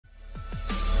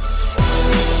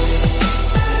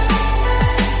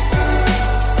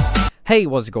Hey,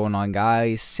 what's going on,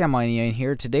 guys? Samanian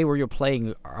here. Today we're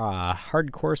playing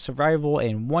Hardcore Survival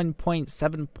in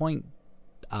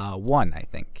 1.7.1, I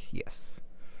think. Yes.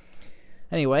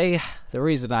 Anyway, the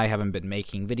reason I haven't been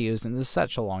making videos in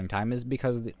such a long time is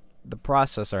because the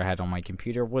processor I had on my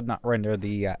computer would not render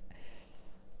the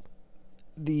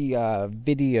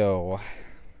video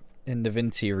in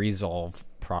DaVinci Resolve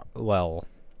well.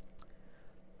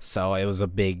 So it was a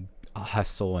big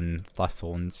hustle and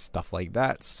bustle and stuff like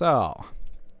that, so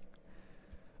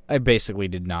I basically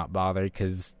did not bother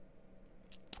because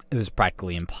it was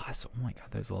practically impossible. Oh my god,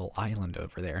 there's a little island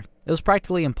over there. It was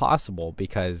practically impossible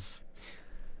because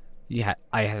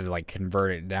I had to like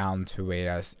convert it down to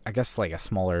I guess like a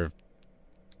smaller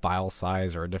file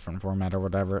size or a different format or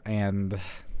whatever, and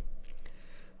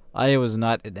I was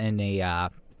not in a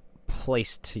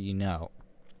place to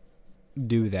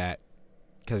do that.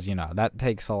 Because, that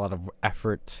takes a lot of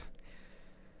effort.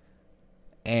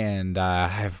 And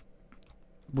I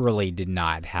really did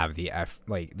not have the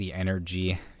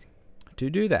energy to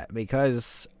do that.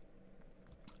 Because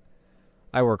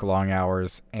I work long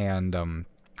hours. And, I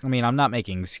mean, I'm not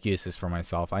making excuses for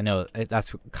myself. I know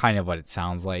that's kind of what it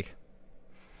sounds like.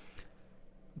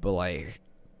 But,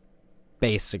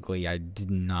 basically, I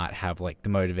did not have, the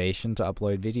motivation to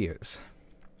upload videos.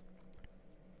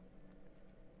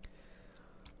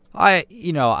 I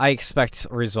expect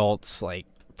results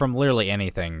from literally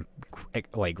anything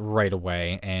right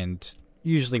away, and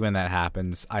usually when that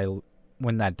happens,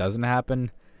 when that doesn't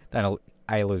happen, then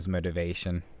I lose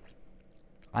motivation.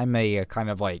 I'm a kind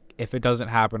of if it doesn't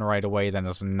happen right away, then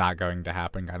it's not going to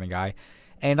happen kind of guy,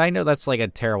 and I know that's a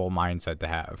terrible mindset to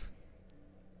have.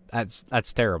 That's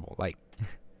terrible.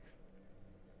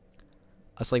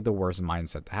 That's the worst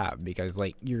mindset to have, because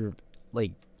you're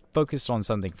focused on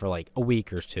something for a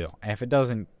week or two, and if it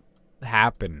doesn't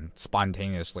happen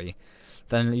spontaneously,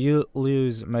 then you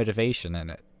lose motivation in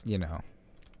it.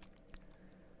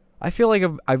 I feel like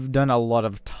I've done a lot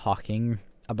of talking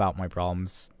about my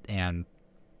problems, and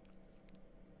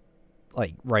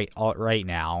right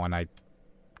now, and I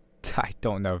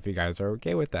don't know if you guys are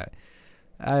okay with that.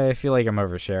 I feel like I'm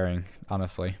oversharing,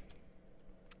 honestly.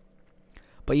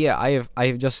 But yeah,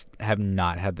 I just have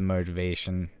not had the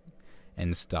motivation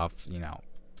and stuff,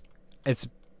 It's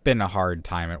been a hard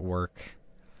time at work.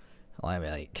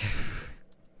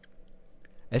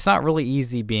 It's not really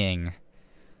easy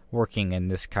working in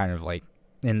this kind of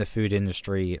in the food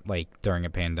industry during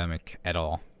a pandemic at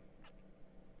all.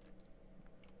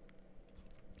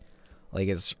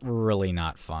 It's really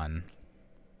not fun.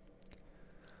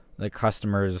 The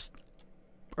customers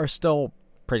are still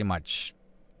pretty much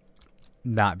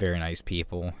not very nice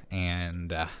people, and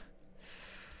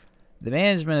the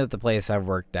management of the place I'm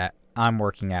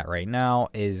working at right now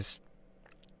is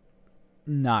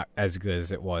not as good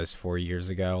as it was 4 years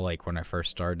ago, when I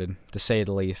first started, to say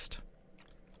the least.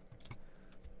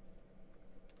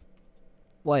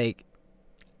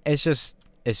 It's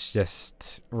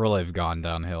just really gone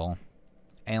downhill.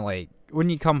 And when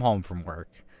you come home from work,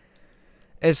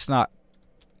 it's not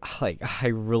I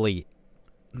really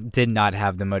did not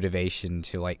have the motivation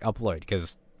to upload,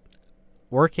 because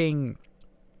working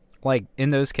in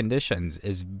those conditions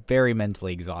is very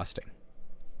mentally exhausting.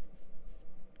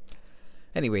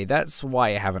 Anyway, that's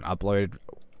why I haven't uploaded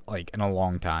in a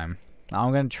long time.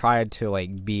 I'm gonna try to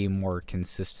be more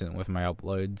consistent with my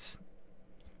uploads.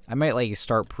 I might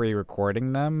start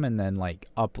pre-recording them and then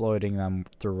uploading them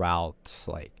throughout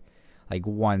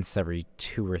once every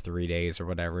 2 or 3 days or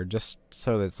whatever, just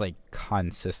so that it's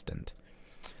consistent.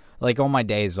 On my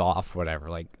days off, whatever.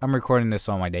 I'm recording this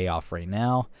on my day off right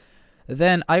now.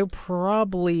 Then I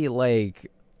probably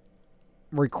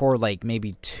record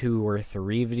maybe 2 or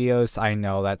 3 videos. I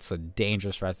know that's a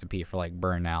dangerous recipe for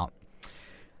burnout.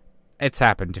 It's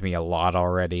happened to me a lot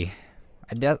already.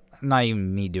 Not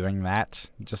even me doing that,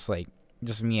 just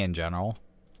me in general.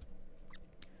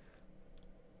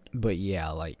 But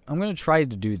yeah, I'm gonna try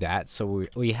to do that so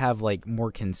we have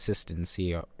more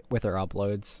consistency with our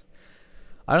uploads.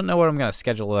 I don't know what I'm gonna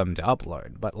schedule them to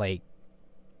upload, but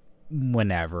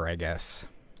whenever, I guess.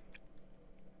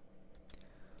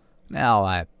 Now,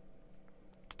 it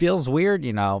feels weird,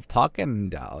 talking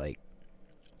to,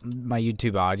 my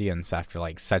YouTube audience after,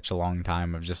 such a long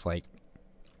time of just,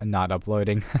 not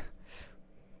uploading.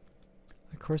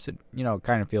 Of course, it,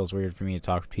 kind of feels weird for me to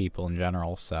talk to people in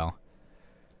general, so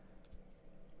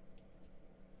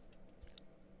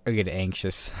I get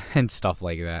anxious and stuff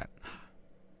like that.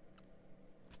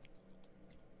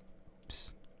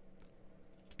 Oops.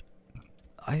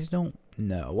 I don't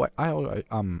know what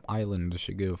island I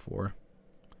should go for.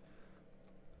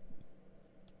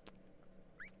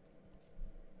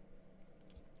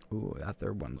 Ooh, that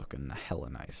third one's looking hella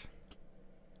nice.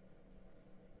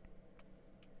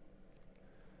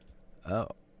 Oh,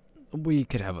 we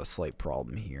could have a slight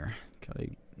problem here.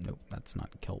 Nope, that's not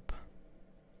kelp.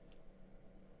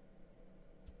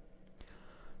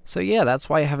 So yeah, that's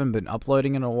why I haven't been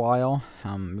uploading in a while.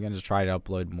 I'm going to try to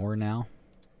upload more now.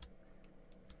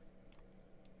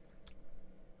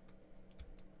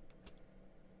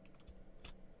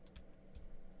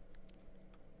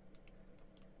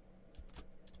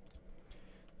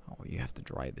 Oh, you have to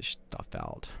dry this stuff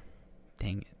out.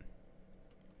 Dang it.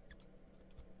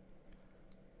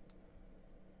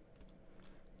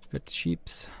 Good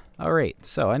sheeps. Alright,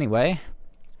 so anyway,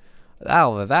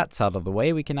 now that that's out of the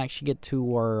way, we can actually get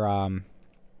to our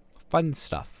fun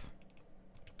stuff.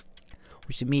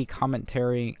 Which is me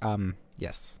commentary,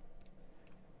 yes.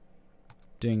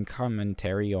 Doing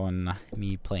commentary on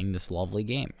me playing this lovely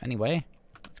game. Anyway,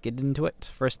 let's get into it.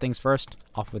 First things first,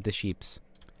 off with the sheeps.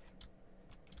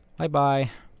 Bye-bye.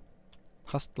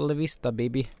 Hasta la vista,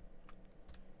 baby.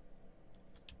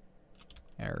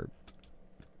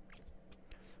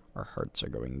 Our hearts are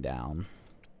going down.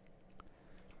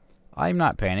 I'm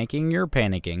not panicking, you're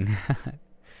panicking.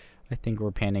 I think we're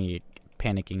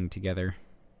panicking together.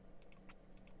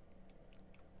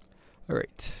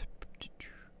 Alright.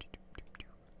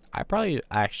 I probably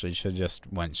actually should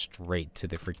just went straight to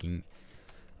the freaking...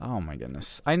 Oh my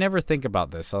goodness. I never think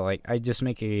about this. I just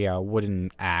make a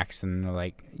wooden axe and they're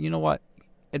like, you know what?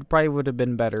 It probably would have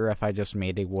been better if I just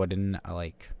made a wooden,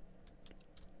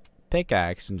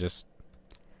 pickaxe and just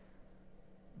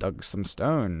dug some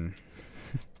stone.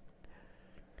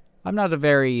 I'm not a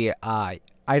very, I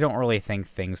don't really think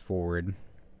things forward.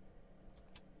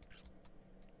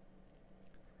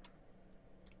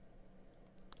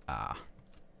 Why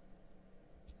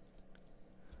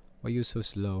are you so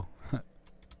slow?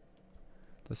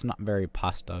 That's not very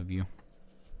pasta of you.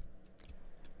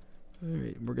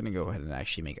 Alright, we're gonna go ahead and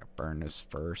actually make a furnace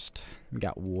first. We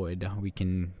got wood. We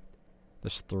can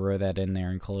just throw that in there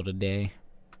and call it a day.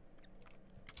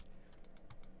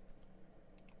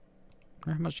 I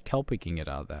wonder how much kelp we can get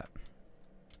out of that.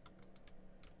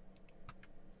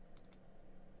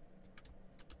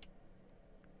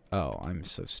 Oh, I'm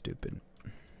so stupid.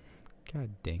 God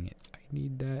dang it. I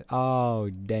need that. Oh,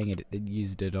 dang it. It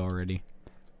used it already.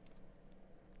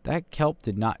 That kelp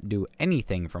did not do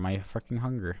anything for my fucking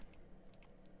hunger.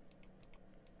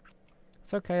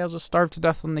 It's okay. I'll just starve to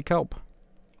death on the kelp.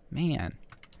 Man.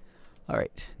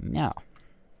 Alright. Now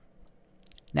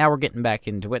we're getting back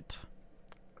into it.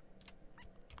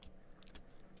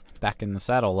 Back in the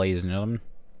saddle, ladies and gentlemen.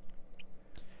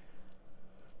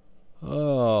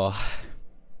 Oh.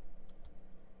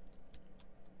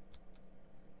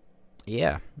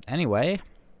 Yeah. Anyway.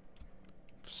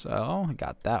 So, I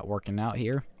got that working out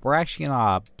here. We're actually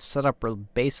gonna set up a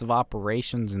base of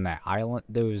operations in that island.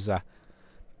 There's,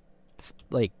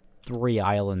 like, 3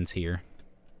 islands here.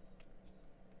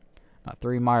 Not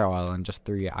 3 Mile Island, just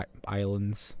 3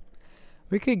 islands.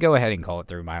 We could go ahead and call it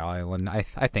 3 Mile Island. I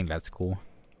think that's cool.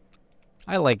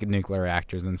 I like nuclear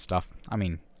reactors and stuff. I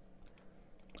mean,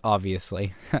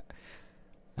 obviously.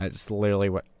 That's literally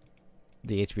what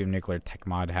the HBM Nuclear Tech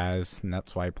mod has, and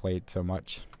that's why I played so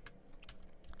much.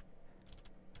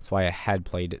 That's why I had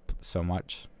played it so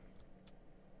much.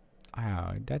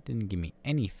 Wow, that didn't give me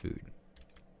any food.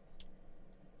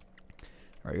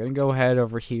 Alright, gonna go ahead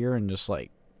over here and just,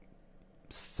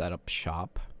 set up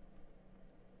shop.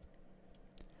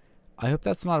 I hope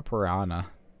that's not a piranha.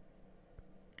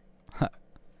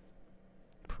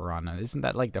 Piranha. Isn't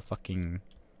that like the fucking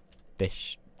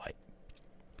fish?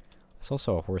 It's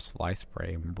also a horsefly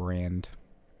spray brand.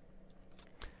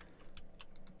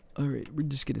 Alright, we're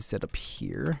just gonna set up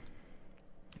here.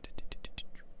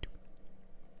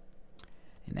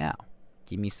 And now,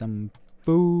 give me some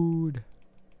food.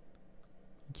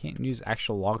 You can't use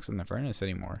actual logs in the furnace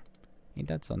anymore. Ain't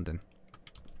that something?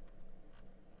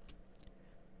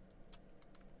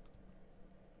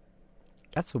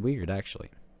 That's weird, actually.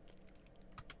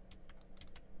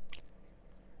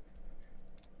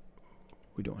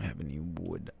 We don't have any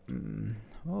wood.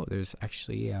 Oh, there's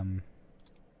actually, we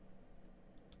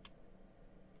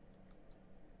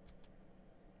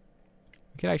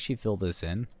could actually fill this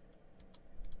in.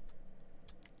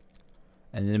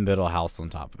 And then build a house on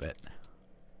top of it.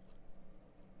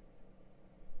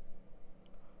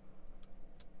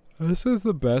 This is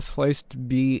the best place to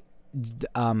be,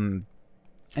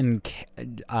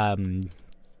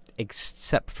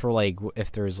 except for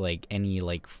if there's any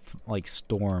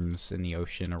storms in the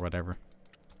ocean or whatever,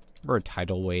 or a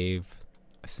tidal wave,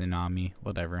 a tsunami,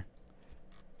 whatever.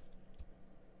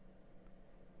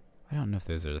 I don't know if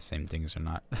those are the same things or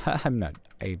not. I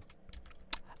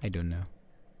don't know.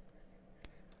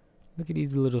 Look at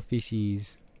these little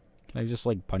fishies. Can I just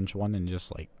like punch one and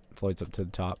just like floats up to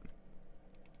the top?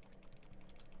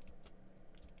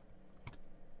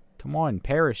 Come on,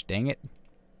 perish, dang it.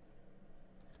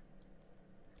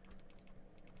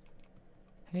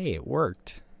 Hey, it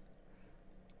worked.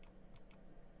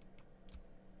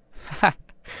 Ha!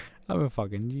 I'm a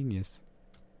fucking genius.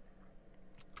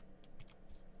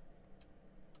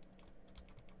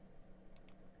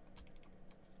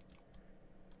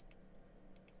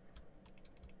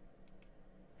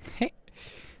 Hey,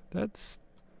 that's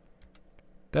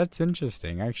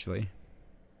interesting, actually.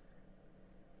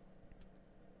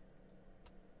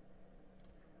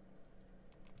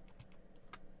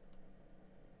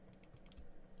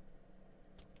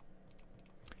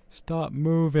 Stop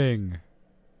moving.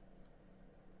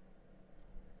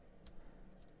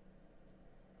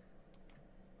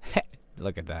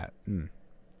 Look at that.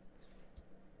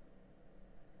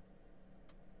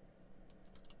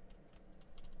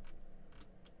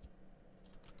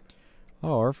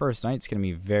 Oh, our first night's gonna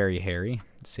be very hairy,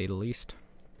 to say the least.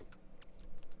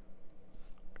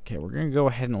 Okay, we're gonna go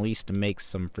ahead and at least make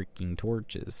some freaking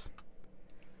torches.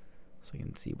 So I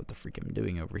can see what the freak I'm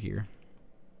doing over here.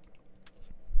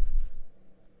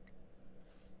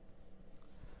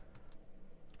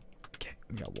 Okay,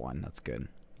 we got one, that's good.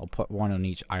 I'll put one on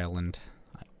each island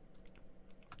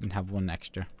and have one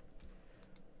extra.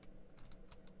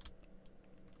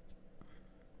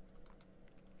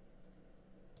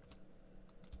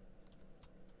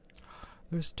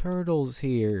 There's turtles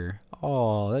here.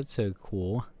 Oh, that's so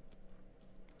cool.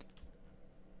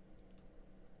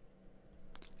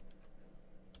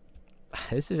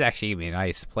 This is actually gonna be a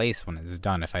nice place when it's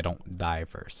done if I don't die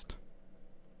first.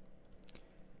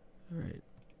 Alright.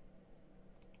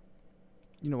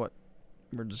 You know what?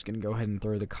 We're just gonna go ahead and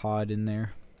throw the cod in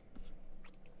there.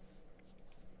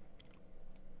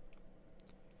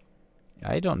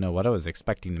 I don't know what I was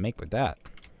expecting to make with that.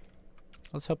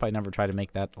 Let's hope I never try to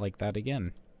make that like that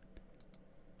again.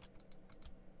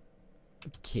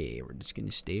 Okay, we're just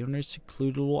gonna stay on our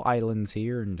secluded little islands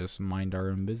here and just mind our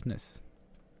own business.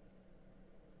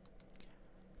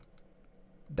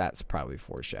 That's probably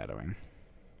foreshadowing.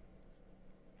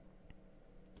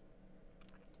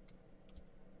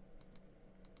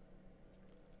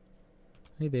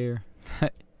 Hey there.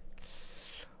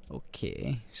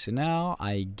 Okay, so now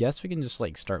I guess we can just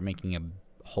like start making a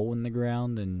hole in the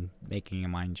ground and making a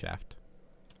mine shaft.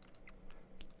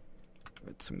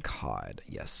 With some cod,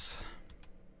 yes.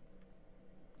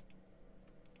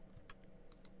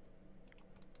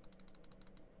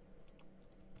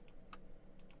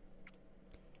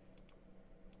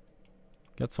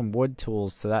 Got some wood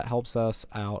tools, so that helps us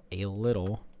out a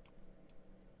little.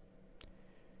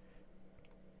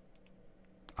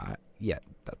 Yeah,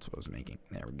 that's what I was making.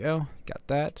 There we go. Got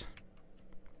that.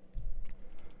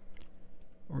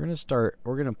 We're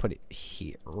gonna put it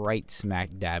here, right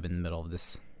smack dab in the middle of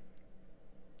this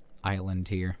island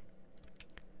here.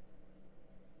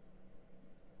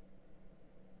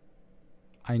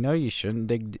 I know you shouldn't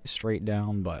dig straight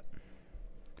down, but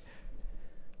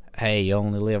hey, you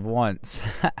only live once.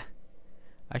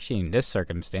 Actually, in this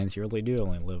circumstance, you really do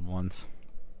only live once.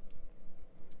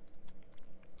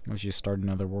 Unless you start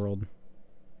another world.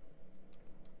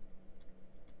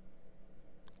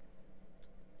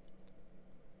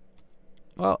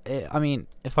 Well, I mean,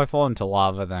 if I fall into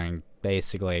lava, then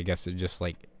basically, I guess it just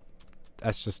like,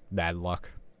 that's just bad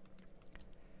luck.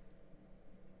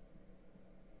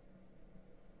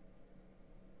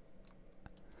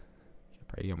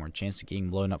 Probably get more chance of getting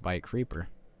blown up by a creeper.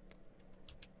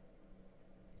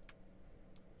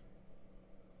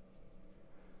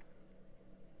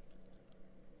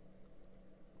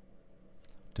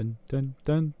 Dun dun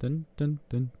dun dun dun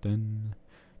dun dun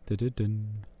dun dun dun.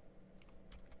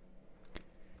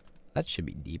 That should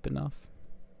be deep enough.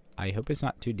 I hope it's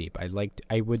not too deep.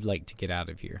 I would like to get out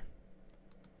of here.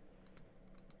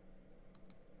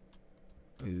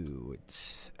 Ooh,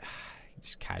 it's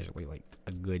casually like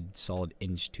a good solid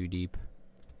inch too deep.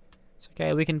 It's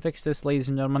okay, we can fix this, ladies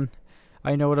and gentlemen.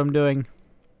 I know what I'm doing.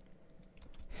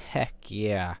 Heck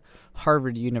yeah.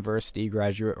 Harvard University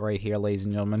graduate right here, ladies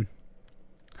and gentlemen.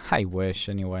 I wish,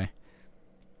 anyway.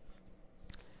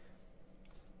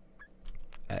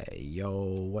 Hey, yo,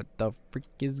 what the frick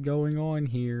is going on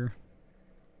here?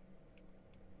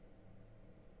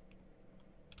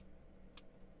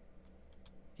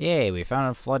 Yay, we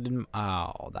found a flooded...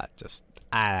 Oh, that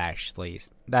actually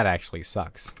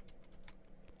sucks.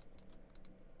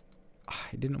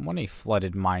 I didn't want a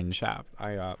flooded mine shaft.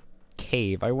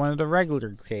 Cave. I wanted a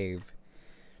regular cave.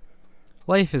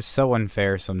 Life is so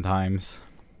unfair sometimes.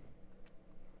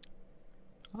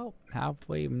 Oh,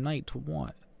 halfway night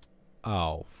one.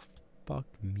 Oh, fuck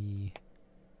me.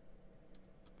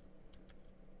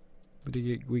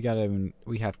 We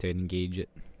have to engage it.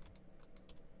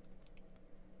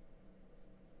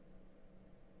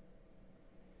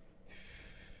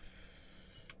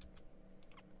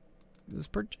 Let's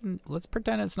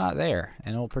pretend it's not there,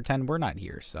 and we'll pretend we're not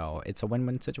here. So it's a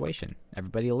win-win situation.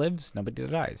 Everybody lives, nobody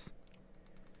dies.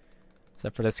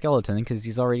 Except for the skeleton, because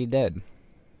he's already dead.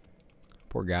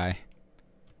 Poor guy.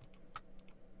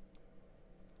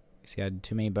 He had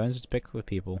too many bones to pick with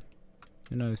people.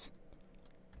 Who knows?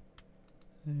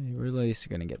 We're at least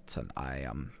gonna get some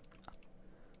a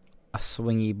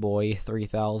swingy boy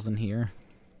 3000 here.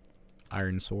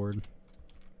 Iron sword.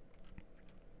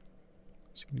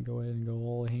 Just gonna go ahead and go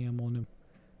all ham on him.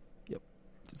 Yep.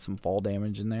 Did some fall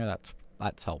damage in there.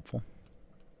 That's helpful.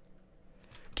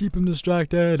 Keep him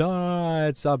distracted. Ah,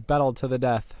 it's a battle to the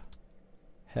death.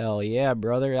 Hell yeah,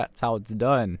 brother. That's how it's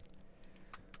done.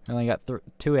 I only got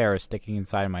 2 arrows sticking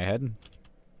inside my head.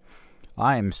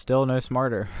 I am still no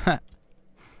smarter. I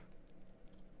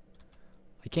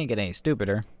can't get any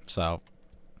stupider, so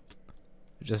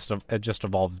it just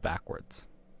evolves backwards.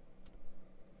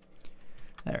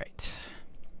 All right,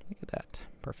 look at that,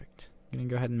 perfect. I'm gonna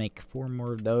go ahead and make 4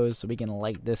 more of those so we can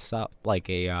light this up like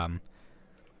a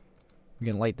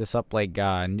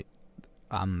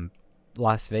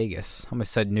Las Vegas. I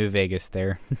almost said New Vegas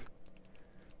there.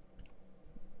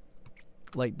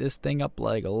 Light this thing up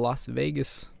like a Las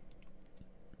Vegas.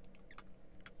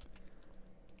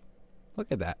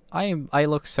 Look at that. I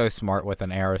look so smart with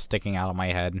an arrow sticking out of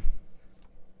my head.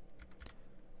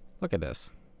 Look at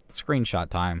this. Screenshot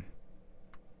time.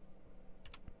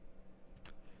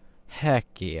 Heck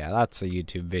yeah, that's a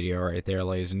YouTube video right there,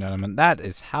 ladies and gentlemen. That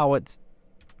is how it's...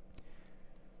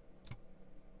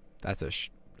 That's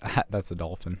a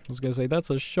dolphin. I was gonna say, that's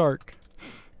a shark.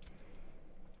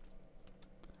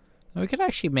 We could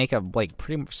actually make a, like,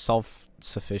 pretty much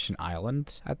self-sufficient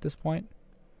island at this point.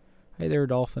 Hey there,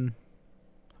 dolphin.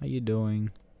 How you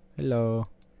doing? Hello.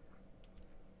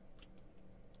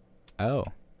 Oh.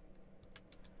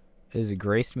 Is it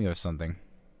graced me with something?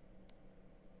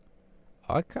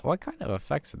 What kind of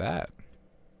affects that?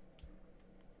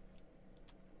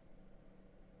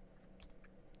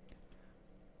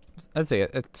 I'd say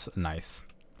it's nice.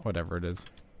 Whatever it is.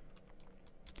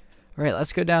 Alright,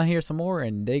 let's go down here some more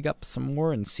and dig up some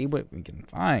more and see what we can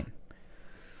find.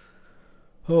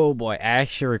 Oh boy, I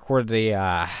actually recorded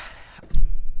a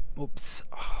oops.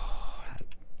 Oh,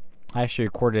 I actually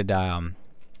recorded a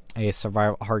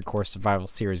hardcore survival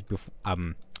series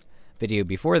video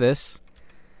before this,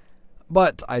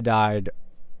 but I died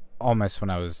almost when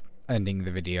I was ending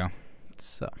the video,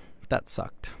 so that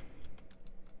sucked.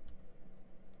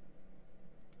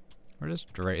 We're just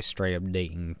straight up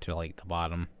digging to like the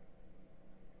bottom.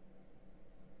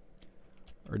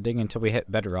 We're digging until we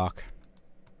hit bedrock.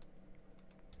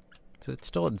 Is it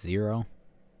still at 0?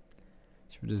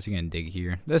 So we're just gonna dig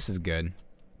here. This is good.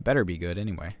 Better be good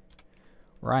anyway.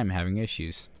 Or I'm having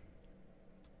issues.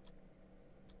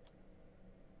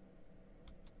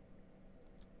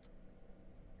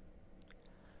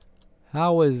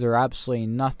 How is there absolutely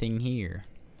nothing here?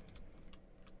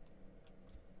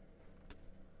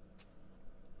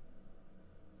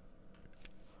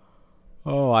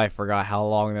 Oh, I forgot how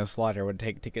long this ladder would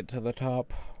take to get to the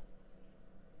top.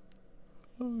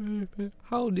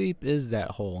 How deep is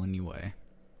that hole anyway?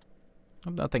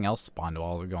 Hope nothing else spawned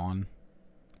while I was gone.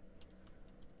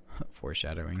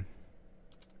 Foreshadowing.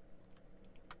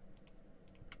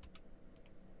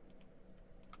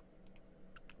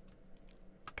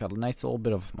 Got a nice little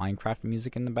bit of Minecraft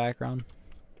music in the background.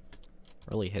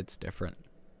 Really hits different.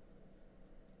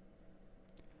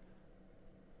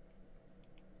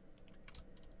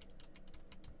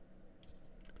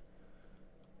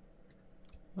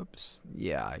 Oops.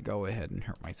 Yeah, I go ahead and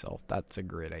hurt myself. That's a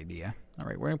great idea.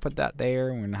 Alright, we're going to put that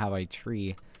there. We're going to have a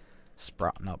tree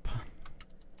sprouting up.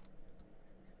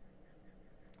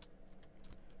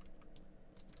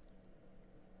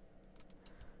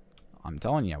 I'm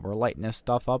telling you, we're lighting this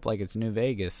stuff up like it's New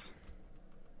Vegas.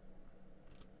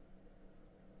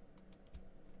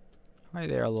 Hi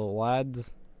there, little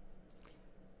lads.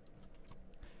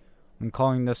 I'm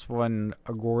calling this one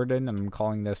a Gordon, and I'm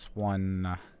calling this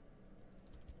one...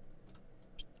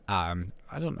 I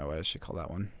don't know what I should call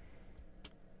that one.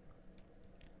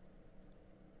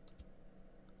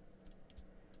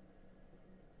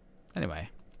 Anyway.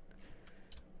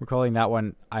 We're calling that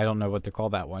one... I don't know what to call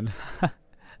that one.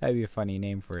 That'd be a funny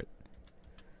name for it.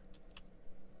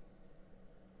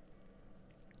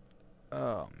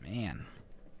 Oh, man.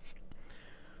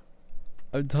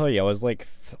 I'm telling you, I was like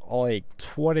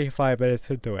 25 minutes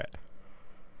into it.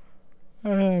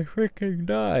 I freaking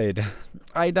died.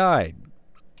 I died.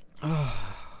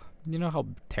 You know how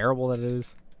terrible that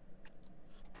is?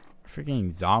 A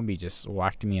freaking zombie just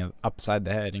whacked me upside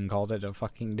the head and called it a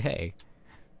fucking day.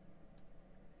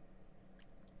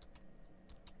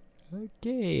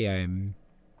 Okay, I'm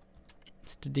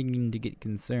starting to get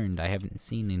concerned. I haven't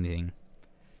seen anything.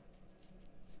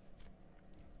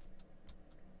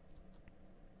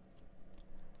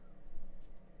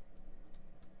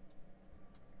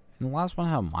 And the last one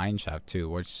had a mine shaft too,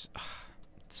 which is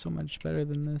so much better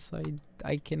than this.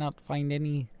 I cannot find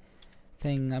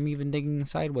anything. I'm even digging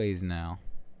sideways now.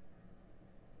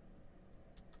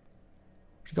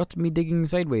 You got to me digging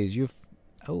sideways. You've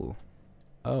oh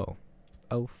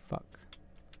fuck.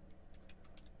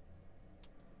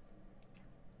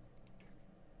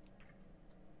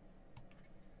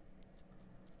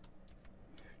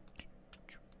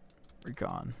 We're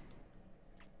gone.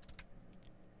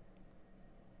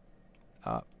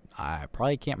 I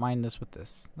probably can't mine this with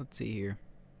this. Let's see here.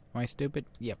 Am I stupid?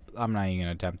 Yep. I'm not even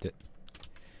gonna attempt it.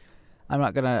 I'm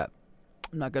not gonna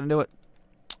do it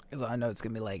because I know it's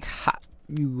gonna be like, ha,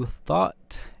 you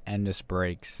thought, and just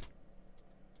breaks.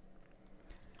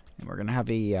 And we're gonna have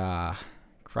a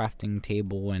crafting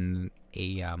table and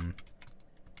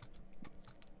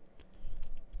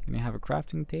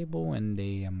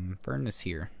a furnace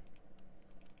here.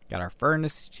 Got our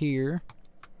furnace here.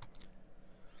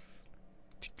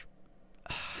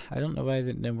 I don't know why it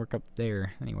didn't work up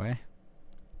there. Anyway.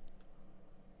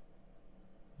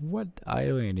 What? I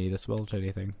don't even need to smelt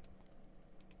anything.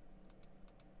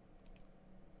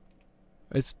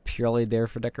 It's purely there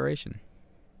for decoration.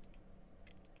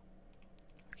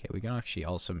 Okay, we can actually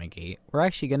also make we're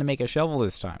actually gonna make a shovel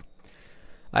this time.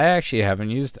 I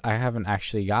haven't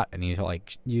actually got any,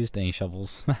 like, used any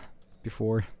shovels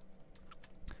before.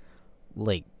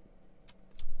 Like,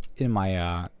 in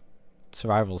my,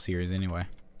 survival series anyway.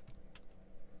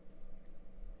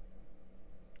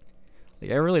 Like,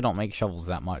 I really don't make shovels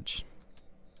that much.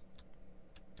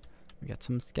 We got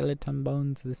some skeleton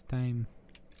bones this time.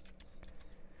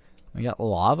 We got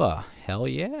lava. Hell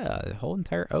yeah. The whole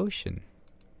entire ocean.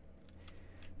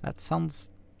 That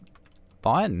sounds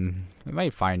fun. We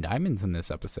might find diamonds in this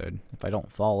episode if I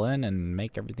don't fall in and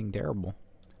make everything terrible.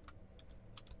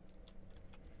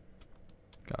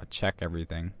 Gotta check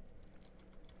everything.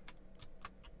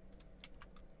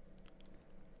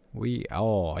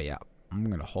 Oh yeah. I'm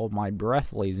gonna hold my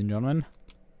breath, ladies and gentlemen.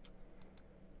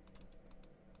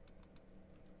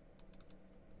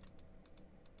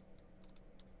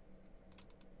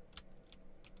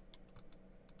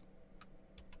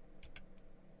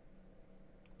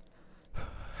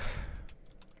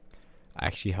 I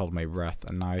actually held my breath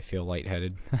and now I feel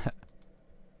lightheaded.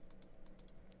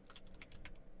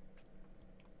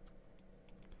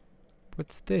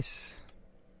 What's this?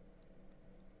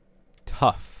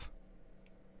 Tough.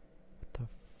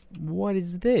 What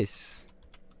is this?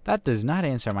 That does not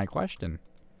answer my question.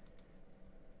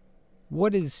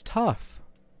 What is tough?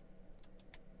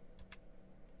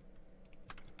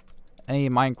 Any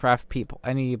Minecraft people,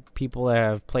 any people that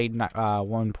have played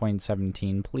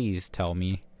 1.17, please tell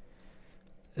me.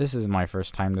 This is my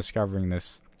first time discovering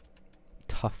this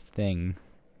tough thing.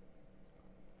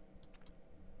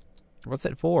 What's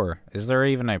it for? Is there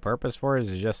even a purpose for it?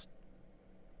 Is it just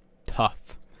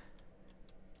tough?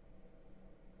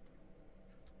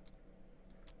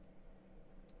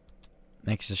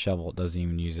 Makes a shovel, it doesn't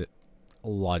even use it.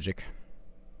 Logic.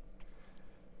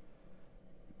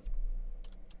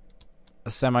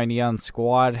 The Semi-Neon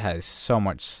Squad has so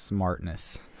much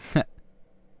smartness.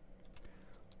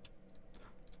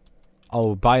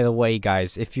 Oh, by the way,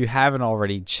 guys, if you haven't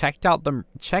already, check out the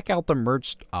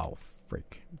merch. Oh,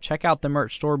 freak! Check out the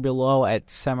merch store below at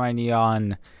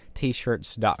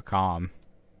semineontshirts.com.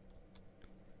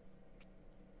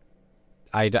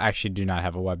 I actually do not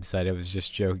have a website. I was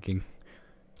just joking.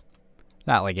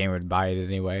 Not like anyone would buy it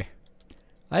anyway.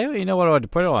 I don't even know what I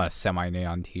would put on a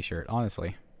semi-neon t-shirt,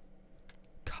 honestly.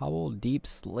 Cobble deep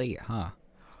slate, huh?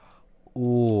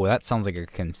 Ooh, that sounds like a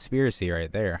conspiracy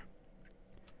right there.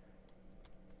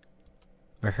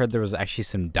 I heard there was actually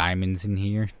some diamonds in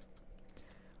here.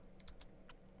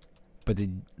 But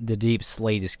the deep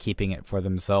slate is keeping it for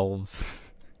themselves.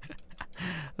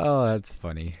 Oh, that's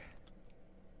funny.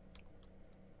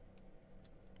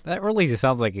 That really just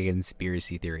sounds like a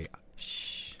conspiracy theory.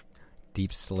 Shh.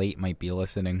 Deep slate might be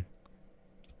listening.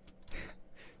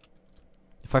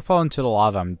 If I fall into the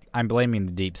lava, I'm blaming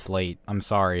the deep slate. I'm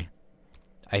sorry.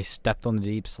 I stepped on the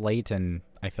deep slate and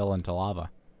I fell into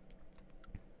lava.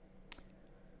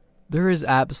 There is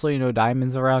absolutely no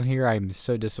diamonds around here. I'm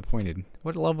so disappointed.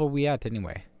 What level are we at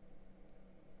anyway?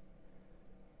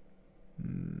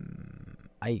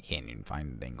 I can't even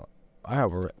find anything. Oh,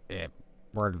 we're at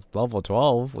level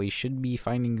 12. We should be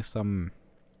finding some...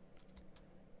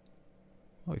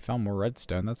 Oh, we found more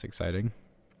redstone. That's exciting.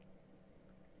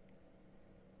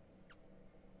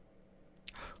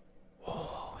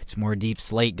 Oh, it's more deep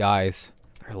slate, guys.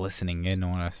 They're listening in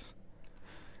on us.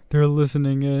 They're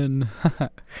listening in.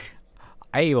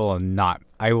 I'll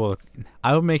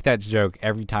make that joke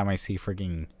every time I see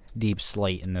freaking deep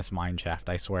slate in this mine shaft,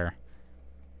 I swear.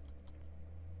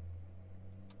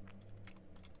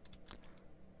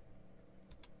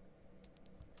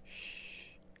 Shh.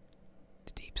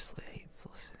 The deep slate's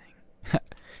listening.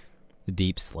 The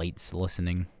deep slate's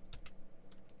listening.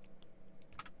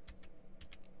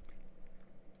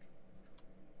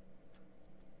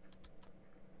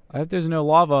 I hope there's no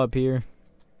lava up here.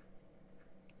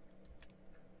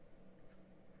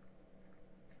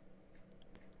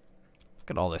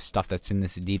 Look at all this stuff that's in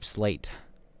this deep slate.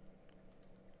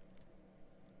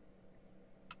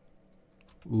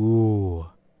 Ooh.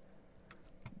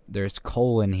 There's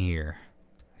coal in here.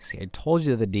 See, I told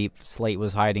you the deep slate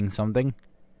was hiding something.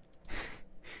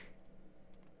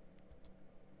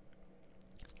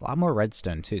 A lot more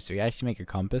redstone too, so we actually make a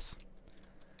compass.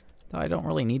 Though I don't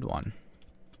really need one.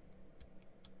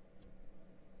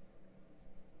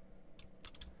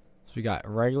 So we got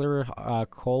regular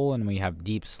coal and we have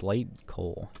deep slate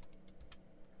coal.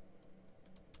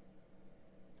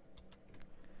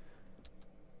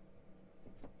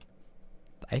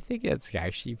 I think that's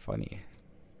actually funny.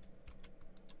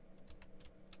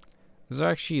 There's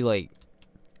actually like...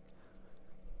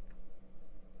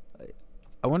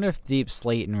 I wonder if deep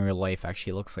slate in real life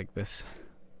actually looks like this.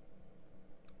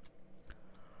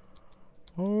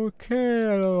 Okay,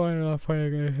 I don't want to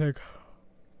find anything.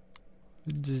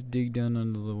 Just dig down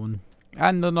another one.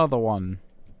 And another one.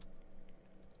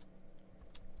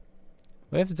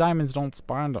 What if diamonds don't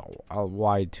spawn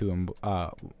Y2 and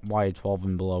Y12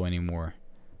 and below anymore?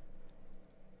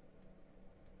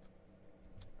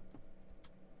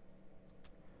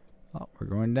 Oh, we're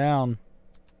going down.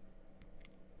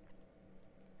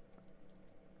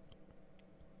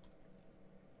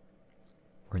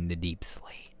 We're in the deep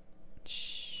slate.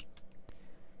 Shh.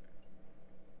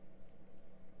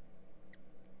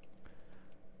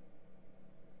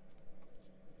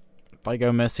 If I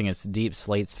go missing, it's deep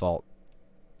slate's fault.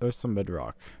 There's some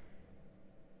bedrock.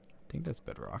 I think that's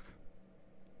bedrock.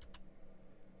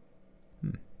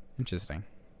 Interesting.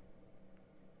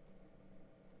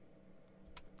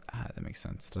 Ah, that makes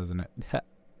sense, doesn't it?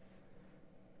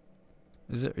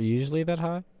 Is it usually that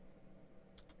high?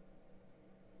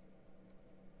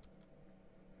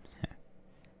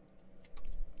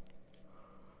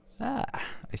 Ah,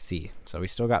 I see. So we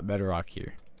still got bedrock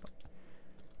here.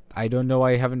 I don't know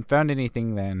why I haven't found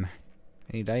anything then.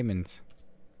 Any diamonds.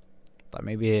 Thought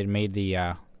maybe it made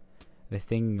the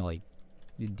thing like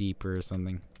deeper or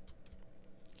something.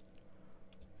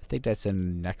 I think that's in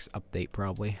the next update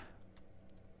probably.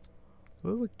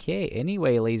 Okay,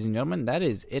 anyway, ladies and gentlemen, that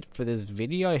is it for this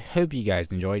video. I hope you guys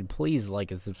enjoyed. Please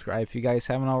like and subscribe if you guys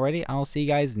haven't already. I'll see you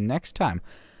guys next time.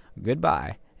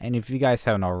 Goodbye. And if you guys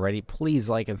haven't already, please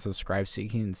like and subscribe so you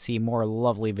can see more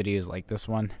lovely videos like this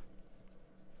one.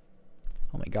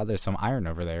 Oh my god, there's some iron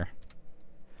over there.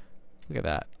 Look at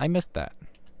that. I missed that.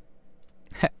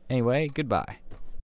 Anyway, goodbye.